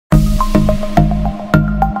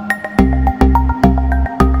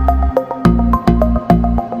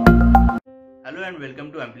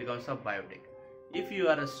AMPLICONS of Biotech. If you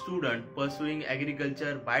are a student pursuing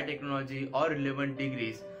agriculture, biotechnology or relevant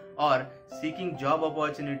degrees, or seeking job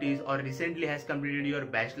opportunities, or recently has completed your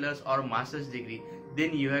bachelor's or master's degree,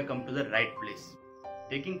 then you have come to the right place.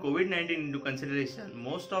 Taking COVID-19 into consideration,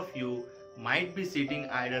 most of you might be sitting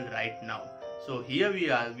idle right now. So here we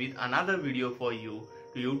are with another video for you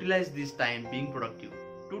to utilize this time being productive.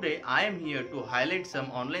 Today I am here to highlight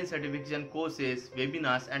some online certification courses,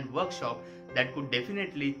 webinars and workshops that could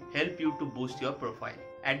definitely help you to boost your profile.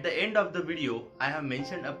 At the end of the video, I have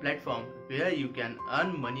mentioned a platform where you can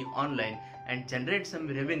earn money online and generate some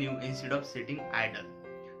revenue instead of sitting idle.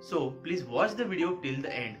 So please watch the video till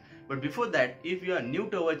the end. But before that, if you are new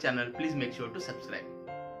to our channel, please make sure to subscribe.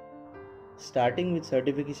 Starting with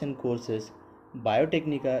certification courses,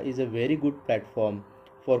 Biotecnika is a very good platform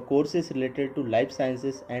for courses related to life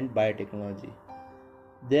sciences and biotechnology.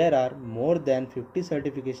 There are more than 50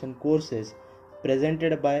 certification courses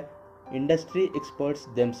presented by industry experts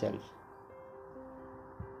themselves.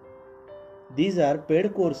 These are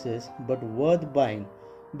paid courses but worth buying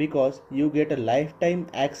because you get a lifetime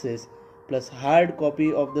access plus hard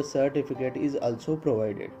copy of the certificate is also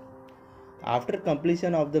provided. After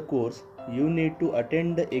completion of the course, you need to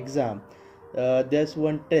attend the exam. There's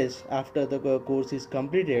one test after the course is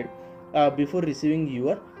completed before receiving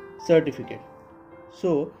your certificate.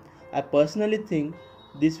 So I personally think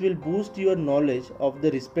this will boost your knowledge of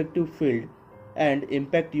the respective field and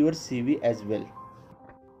impact your CV as well.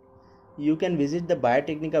 You can visit the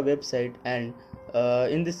Biotecnika website and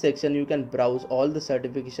in this section you can browse all the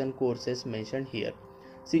certification courses mentioned here.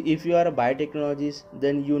 See, if you are a biotechnologist,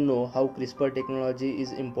 then you know how CRISPR technology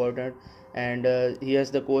is important, and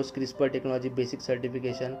here's the course CRISPR technology basic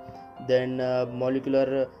certification, then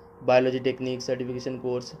molecular biology techniques certification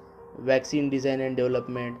course, vaccine design and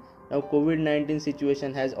development. Now COVID-19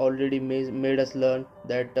 situation has already made us learn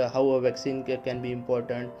that how a vaccine can be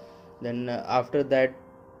important. Then after that,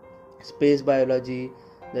 space biology,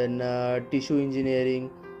 then tissue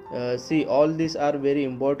engineering. See, all these are very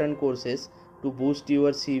important courses to boost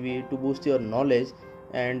your CV, to boost your knowledge.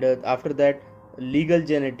 And after that, legal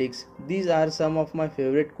genetics. These are some of my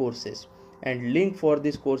favorite courses, and link for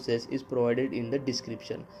these courses is provided in the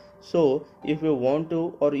description. So if you want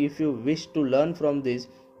to, or if you wish to learn from this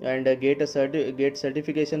and get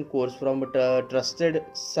certification course from a trusted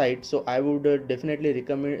site, so I would definitely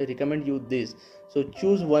recommend you this. So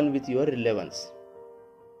choose one with your relevance.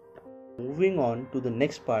 Moving on to the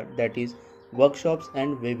next part, that is workshops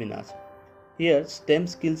and webinars. Here STEM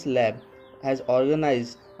Skills Lab has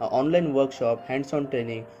organized an online workshop hands-on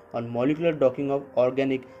training on molecular docking of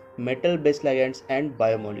organic metal-based ligands and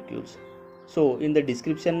biomolecules. So in the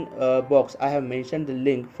description box I have mentioned the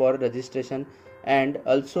link for registration and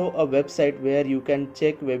also a website where you can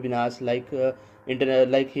check webinars like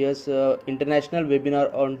here's international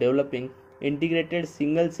webinar on developing integrated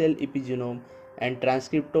single cell epigenome and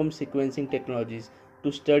transcriptome sequencing technologies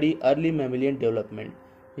to study early mammalian development.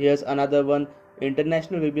 Here's another one,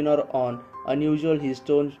 international webinar on unusual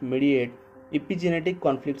histones mediate epigenetic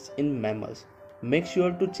conflicts in mammals. Make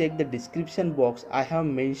sure to check the description box. I have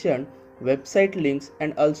mentioned website links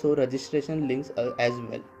and also registration links as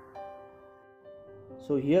well.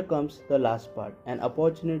 So here comes the last part, an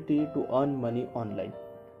opportunity to earn money online.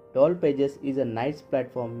 Doll Pages is a nice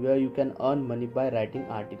platform where you can earn money by writing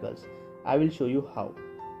articles. I will show you how.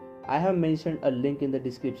 I have mentioned a link in the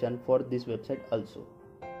description for this website also.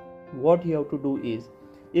 What you have to do is,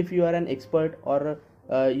 if you are an expert or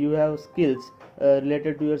you have skills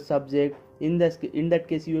related to your subject, in that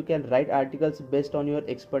case you can write articles based on your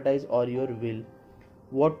expertise or your will.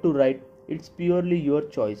 What to write, it's purely your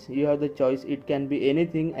choice. You have the choice. It can be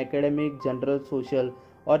anything, academic, general, social,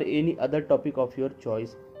 or any other topic of your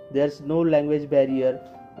choice. There's no language barrier.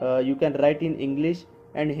 You can write in English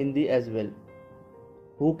and Hindi as well.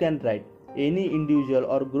 Who can write? Any individual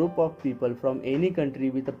or group of people from any country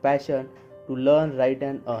with a passion to learn, write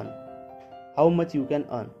and earn. How much you can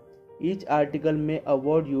earn? Each article may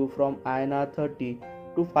award you from INR 30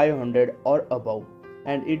 to 500 or above,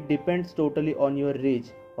 and it depends totally on your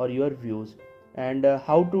reach or your views. And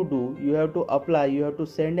how to do? You have to apply. You have to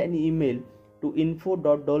send an email to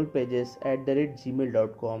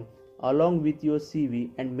info.dollpages@gmail.com along with your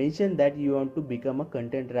CV and mention that you want to become a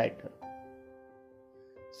content writer.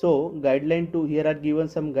 So guideline 2, here are given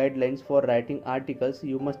some guidelines for writing articles.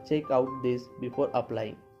 You must check out this before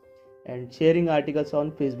applying. And sharing articles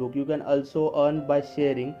on Facebook, you can also earn by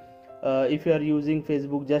sharing. If you are using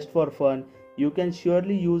Facebook just for fun, you can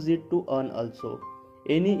surely use it to earn also.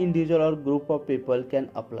 Any individual or group of people can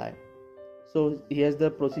apply. So here's the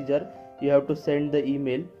procedure. You have to send the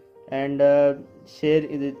email and share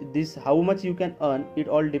this. How much you can earn, it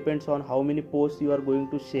all depends on how many posts you are going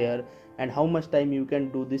to share and how much time you can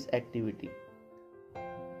do this activity.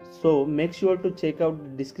 So make sure to check out the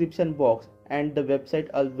description box and the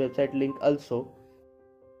website link also.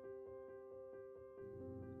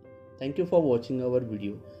 Thank you for watching our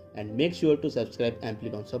video and make sure to subscribe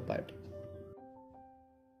AMPLICONS of Biotech.